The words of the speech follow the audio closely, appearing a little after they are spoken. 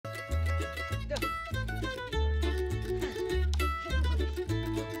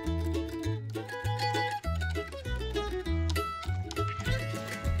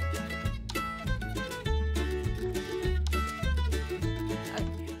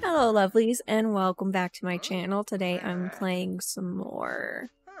Hello lovelies and welcome back to my channel. Today I'm playing some more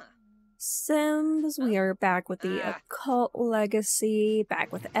Sims. We are back with the Occult Legacy,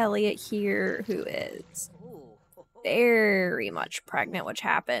 back with Elliot here, who is very much pregnant, which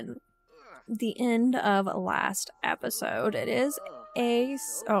happened the end of last episode. It is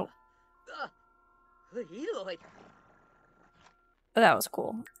oh, that was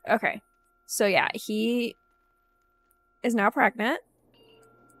cool. Okay, so yeah, he is now pregnant.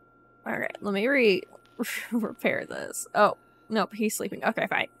 Alright, let me repair this. Oh, nope, he's sleeping. Okay,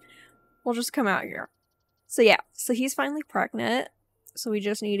 fine. We'll just come out here. So yeah, so he's finally pregnant. So we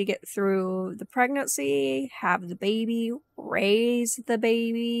just need to get through the pregnancy, have the baby, raise the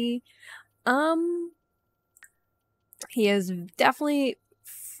baby. He is definitely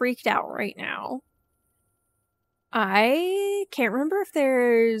freaked out right now. I can't remember if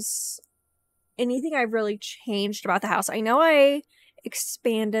there's anything I've really changed about the house. I know I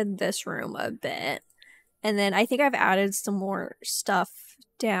expanded this room a bit, and then I think I've added some more stuff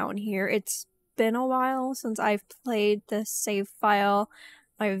down here. It's been a while since I've played this save file.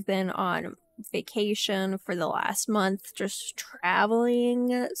 I've been on vacation for the last month, just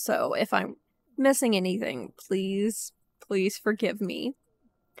traveling, so if I'm missing anything, please forgive me.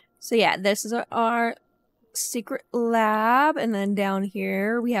 So yeah, this is our secret lab, and then down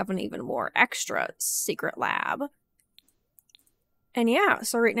here we have an even more extra secret lab. And yeah,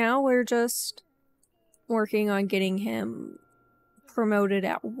 so right now we're just working on getting him promoted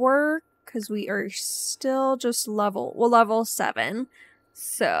at work because we are still just level 7.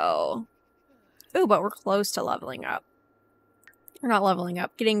 So, oh, but we're close to leveling up. We're not leveling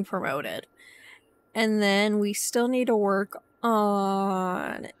up, getting promoted. And then we still need to work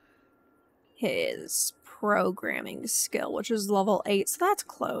on his programming skill, which is level 8, so that's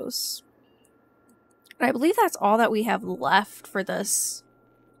close. I believe that's all that we have left for this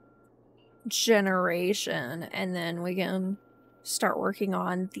generation, and then we can start working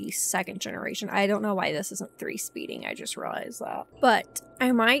on the second generation. I don't know why this isn't 3-speeding, I just realized that. But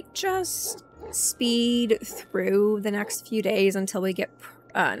I might just speed through the next few days until we get,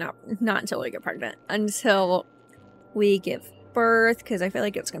 not until we get pregnant, until we give birth, because I feel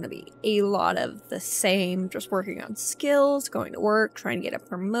like it's going to be a lot of the same, just working on skills, going to work, trying to get a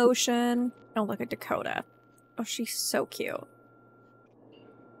promotion. Oh, look at Dakota. Oh, she's so cute.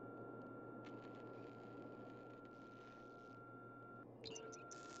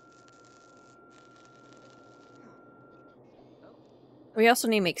 We also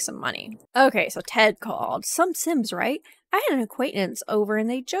need to make some money. Okay, so Ted called. Some Sims, right? I had an acquaintance over and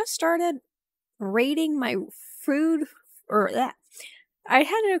they just started raiding my food, or that. I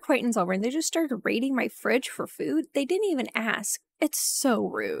had an acquaintance over and they just started raiding my fridge for food. They didn't even ask. It's so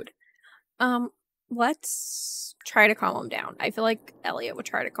rude. Let's try to calm him down. I feel like Elliot would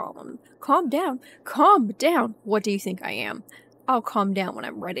try to calm him. Calm down. Calm down. What do you think I am? I'll calm down when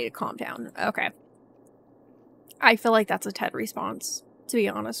I'm ready to calm down. Okay. I feel like that's a Ted response, to be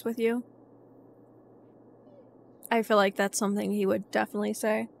honest with you. I feel like that's something he would definitely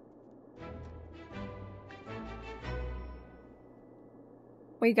say.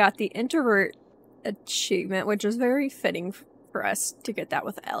 We got the introvert achievement, which is very fitting for us to get that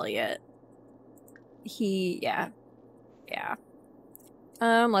with Elliot. Yeah.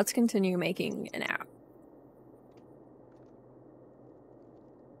 Let's continue making an app.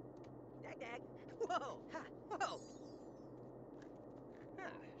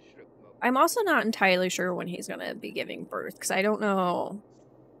 I'm also not entirely sure when he's gonna be giving birth, because I don't know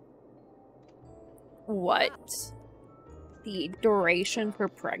what the duration for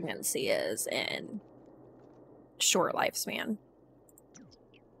pregnancy is in short lifespan.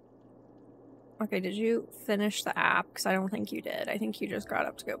 Okay, did you finish the app? Because I don't think you did. I think you just got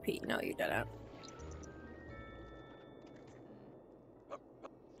up to go pee. No, you didn't.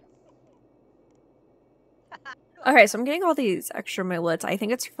 Okay, so I'm getting all these extra millets. I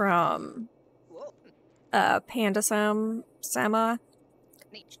think it's from Panda Sama.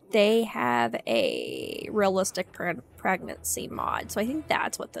 They have a realistic pregnancy mod, so I think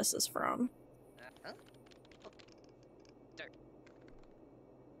that's what this is from.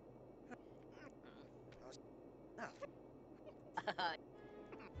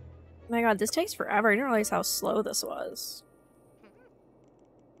 Oh my god, this takes forever. I didn't realize how slow this was.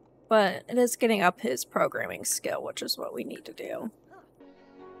 But it is getting up his programming skill, which is what we need to do.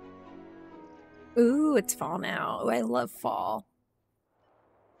 Ooh, it's fall now. Ooh, I love fall.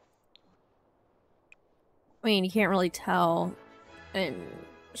 I mean, you can't really tell in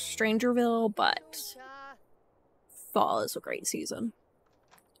Strangerville, but fall is a great season.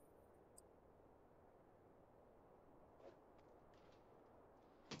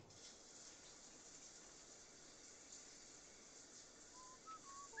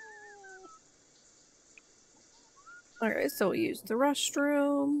 Alright, so we'll use the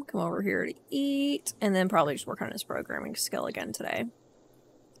restroom, come over here to eat, and then probably just work on his programming skill again today.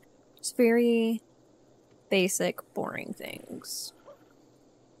 It's very basic, boring things.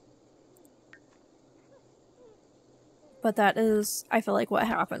 But that is, I feel like, what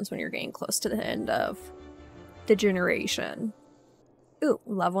happens when you're getting close to the end of the generation. Ooh,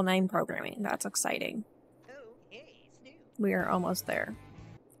 level 9 programming. That's exciting. We are almost there.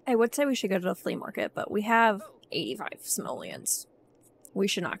 I would say we should go to the flea market, but we have 85 simoleons. We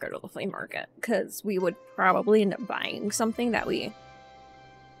should not go to the flea market, because we would probably end up buying something that we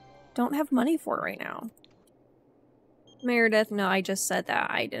don't have money for right now. Meredith, no, I just said that.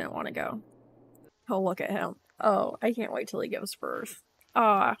 I didn't want to go. Oh, look at him. Oh, I can't wait till he gives birth.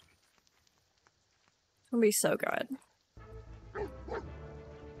 Ah. It's gonna be so good.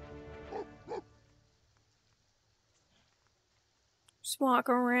 Just walk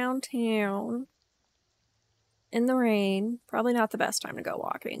around town. In the rain. Probably not the best time to go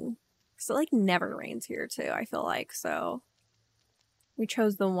walking. Because it, like, never rains here, too, I feel like, so... We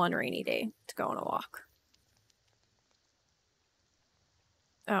chose the one rainy day to go on a walk.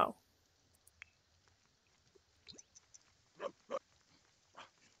 Oh.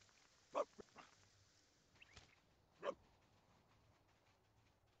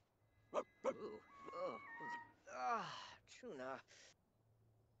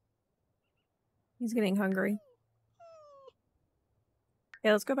 He's getting hungry.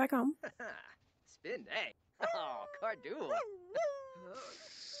 Yeah, let's go back home. Spin day. Oh, Cardool.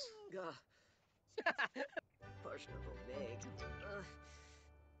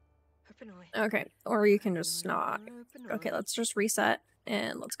 Okay, or you can just not. Okay, let's just reset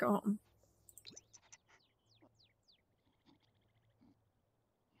and let's go home.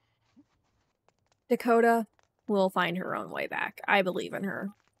 Dakota will find her own way back. I believe in her.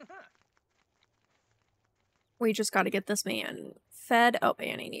 We just gotta get this man fed. Oh,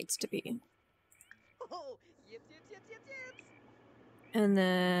 Annie needs to be. And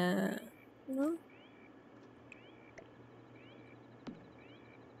then... Oh.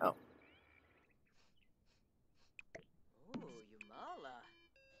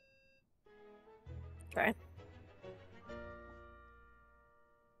 Okay.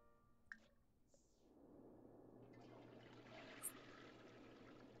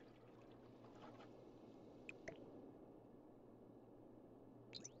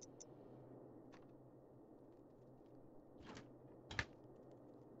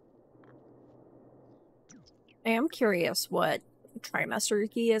 I am curious what trimester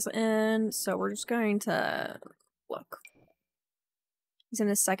he is in, so we're just going to look. He's in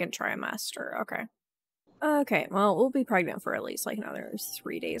his second trimester. Okay. Okay, well, we'll be pregnant for at least like another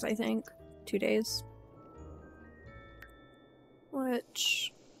 3 days, I think. 2 days.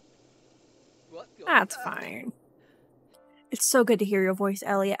 Which... That's fine. It's so good to hear your voice,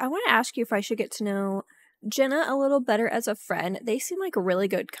 Elliot. I want to ask you if I should get to know Jenna a little better as a friend. They seem like a really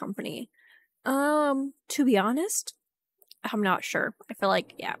good company. To be honest, I'm not sure. I feel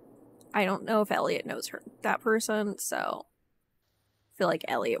like, yeah, I don't know if Elliot knows her, that person, so I feel like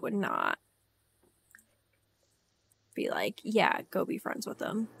Elliot would not be like, yeah, go be friends with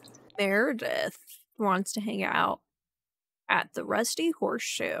them. Meredith wants to hang out at the Rusty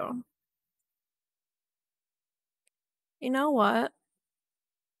Horseshoe. You know what?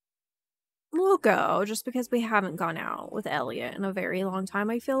 We'll go, just because we haven't gone out with Elliot in a very long time,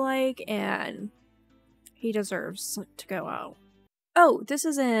 I feel like, and he deserves to go out. Oh, this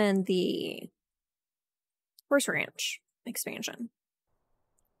is in the Horse Ranch expansion.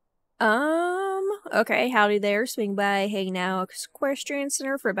 Okay, howdy there. Swing by Hey Now Equestrian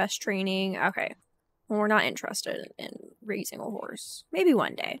Center for best training. Okay. Well, we're not interested in raising a horse. Maybe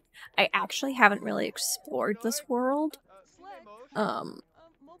one day. I actually haven't really explored this world.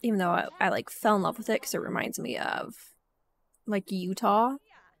 Even though I like fell in love with it because it reminds me of like Utah,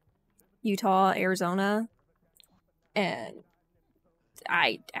 Arizona, and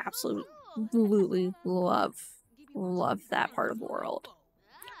I absolutely love that part of the world.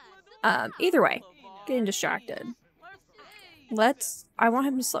 Either way, getting distracted. I want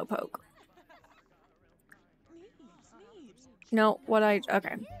him to slowpoke. No,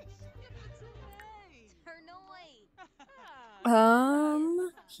 okay.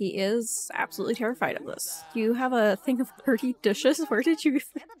 He is absolutely terrified of this. You have a thing of dirty dishes? Where did you...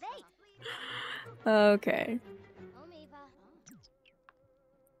 Okay.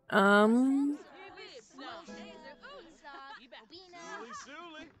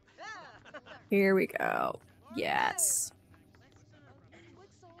 Here we go. Yes.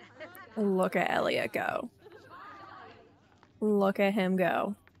 Look at Elliot go. Look at him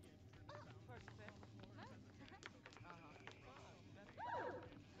go.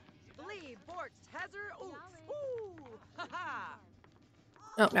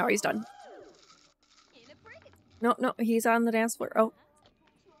 Oh, now he's done. No, no, he's on the dance floor. Oh.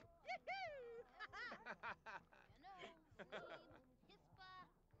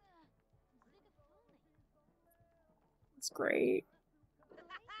 It's great.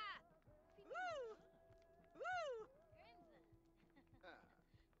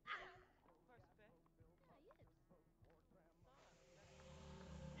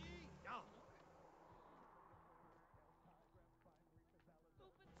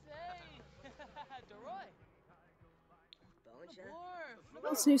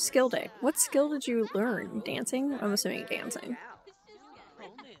 What's new skill day? What skill did you learn? Dancing? I'm assuming dancing.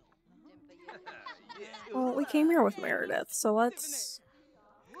 Well, we came here with Meredith, so let's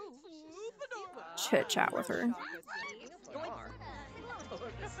chit-chat with her.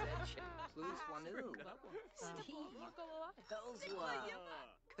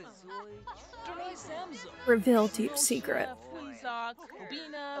 Reveal deep secret.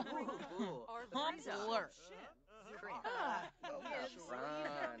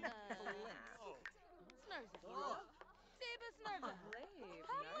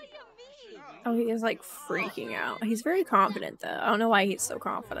 Oh, he is like freaking out. He's very confident though. I don't know why he's so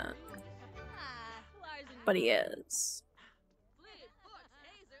confident. But he is.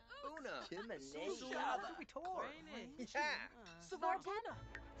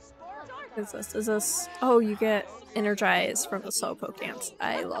 Is this? Oh, you get energized from the slowpoke dance.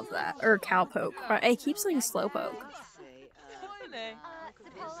 I love that. Or cowpoke. I keep saying slowpoke.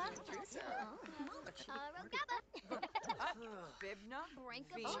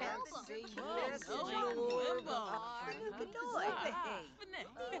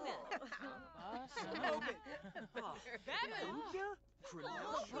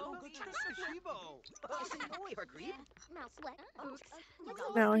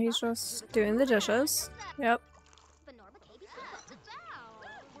 No, he's just doing the dishes. Yep.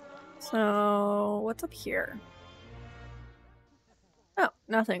 So, what's up here? Oh,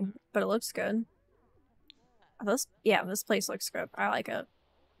 nothing. But it looks good. This place looks good. I like it.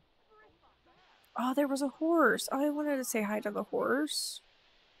 Oh, there was a horse. Oh, I wanted to say hi to the horse.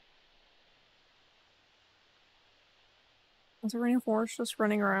 Is there any horse just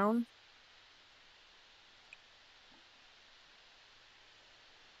running around?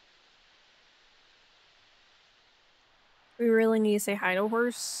 We really need to say hi to a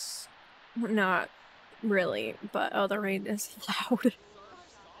horse? Not really, but oh, the rain is loud.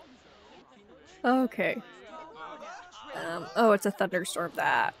 Okay. Oh, it's a thunderstorm.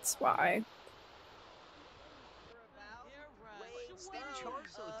 That's why.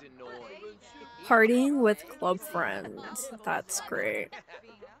 Partying with club friends. That's great.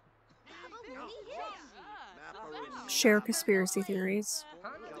 Share conspiracy theories.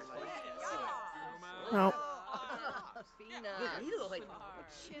 Nope.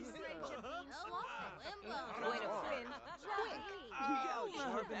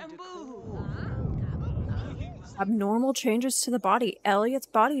 Abnormal changes to the body. Elliot's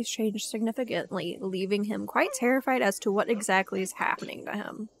body's changed significantly, leaving him quite terrified as to what exactly is happening to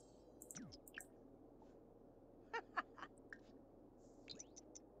him.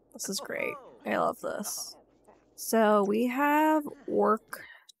 This is great. I love this. So we have work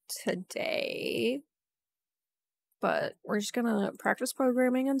today, but we're just gonna practice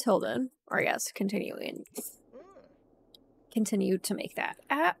programming until then. Or yes, continue to make that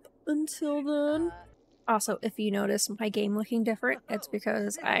app until then. Also, if you notice my game looking different, it's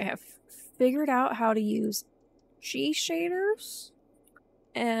because I have figured out how to use G shaders,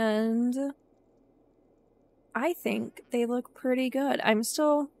 and I think they look pretty good. I'm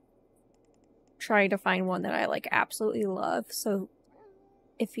still trying to find one that I like absolutely love, so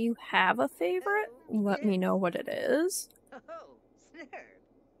if you have a favorite, let me know what it is.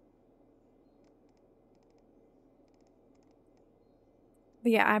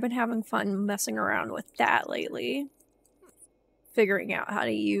 But yeah, I've been having fun messing around with that lately. Figuring out how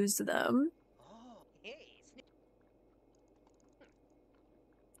to use them.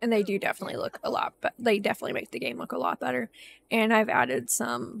 And they do definitely look a lot better. They definitely make the game look a lot better. And I've added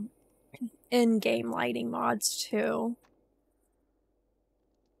some in-game lighting mods too.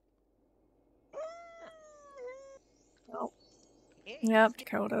 Oh. Yep,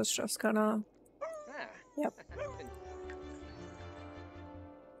 Dakota's just gonna... Yep.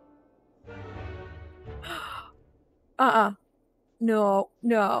 No,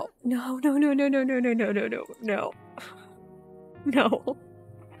 no, no, no, no, no, no, no, no, no, no, no, no. No.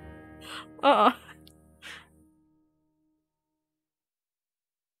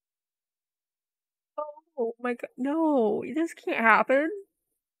 Oh my god, no, this can't happen.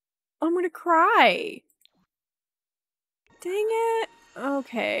 I'm gonna cry. Dang it.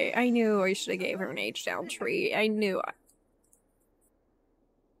 Okay, I knew I should have gave her an age down treat. I knew.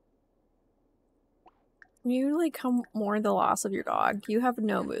 You like come mourn the loss of your dog. You have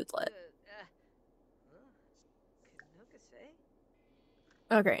no moodlet.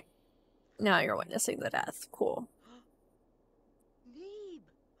 Okay. Now you're witnessing the death. Cool.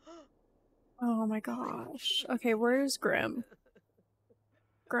 Oh my gosh. Okay, where's Grim?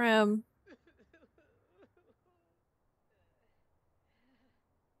 Grim.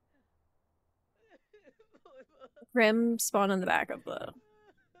 Grim spawned in the back of the...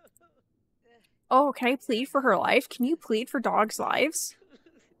 Oh, can I plead for her life? Can you plead for dogs' lives?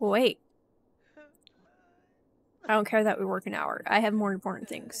 Wait. I don't care that we work an hour. I have more important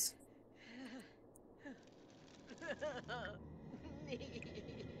things.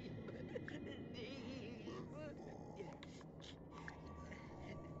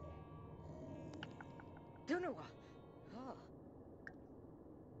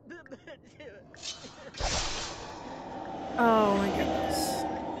 Oh my goodness.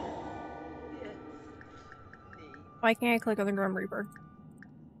 Why can't I click on the Grim Reaper?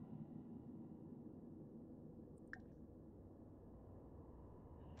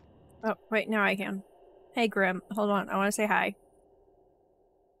 Oh, wait, now I can. Hey Grim, hold on, I want to say hi.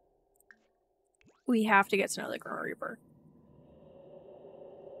 We have to get to know the Grim Reaper.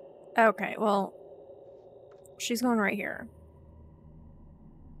 Okay, well, she's going right here.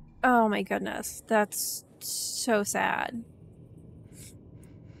 Oh my goodness, that's so sad.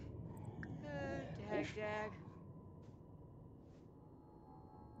 Dag.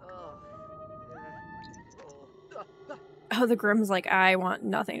 Oh, the Grim's like, I want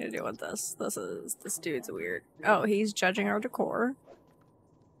nothing to do with this. This dude's weird. Oh, he's judging our decor.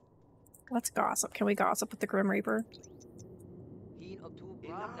 Let's gossip. Can we gossip with the Grim Reaper?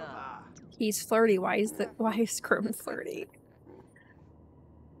 He's flirty. Why is Grim flirty?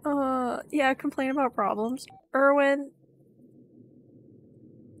 Yeah, complain about problems. Erwin.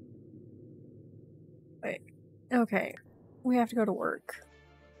 Wait. Okay. We have to go to work.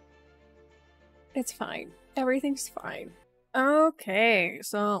 It's fine. Everything's fine. Okay,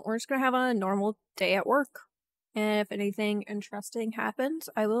 so we're just gonna have a normal day at work. And if anything interesting happens,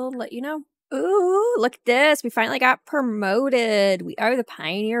 I will let you know. Ooh, look at this. We finally got promoted. We are the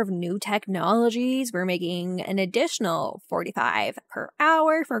pioneer of new technologies. We're making an additional 45 per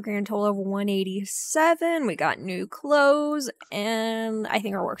hour for a grand total of 187. We got new clothes, and I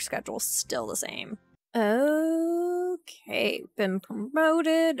think our work schedule's still the same. Okay, been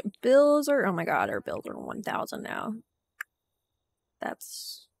promoted. Bills are, oh my god, our bills are 1,000 now.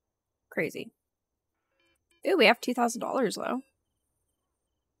 That's crazy. Ooh, we have $2,000 though.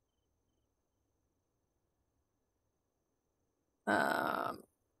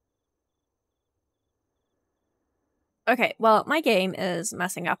 Okay, well, my game is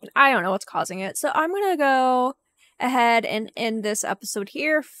messing up and I don't know what's causing it. So I'm gonna go ahead and end this episode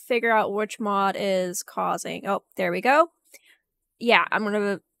here, figure out which mod is causing. Oh, there we go. Yeah, I'm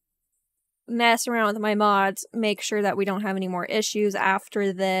gonna mess around with my mods, make sure that we don't have any more issues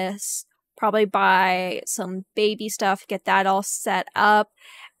after this. Probably buy some baby stuff, get that all set up,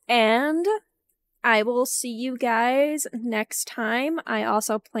 and I will see you guys next time. I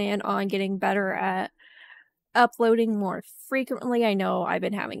also plan on getting better at uploading more frequently. I know I've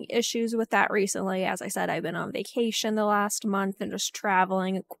been having issues with that recently. As I said, I've been on vacation the last month and just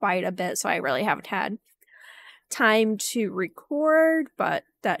traveling quite a bit, so I really haven't had time to record, but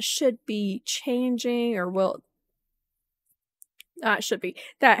that should be changing, or will should be.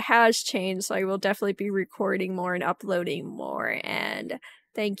 That has changed, so I will definitely be recording more and uploading more. And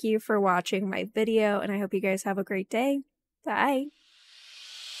thank you for watching my video, and I hope you guys have a great day. Bye.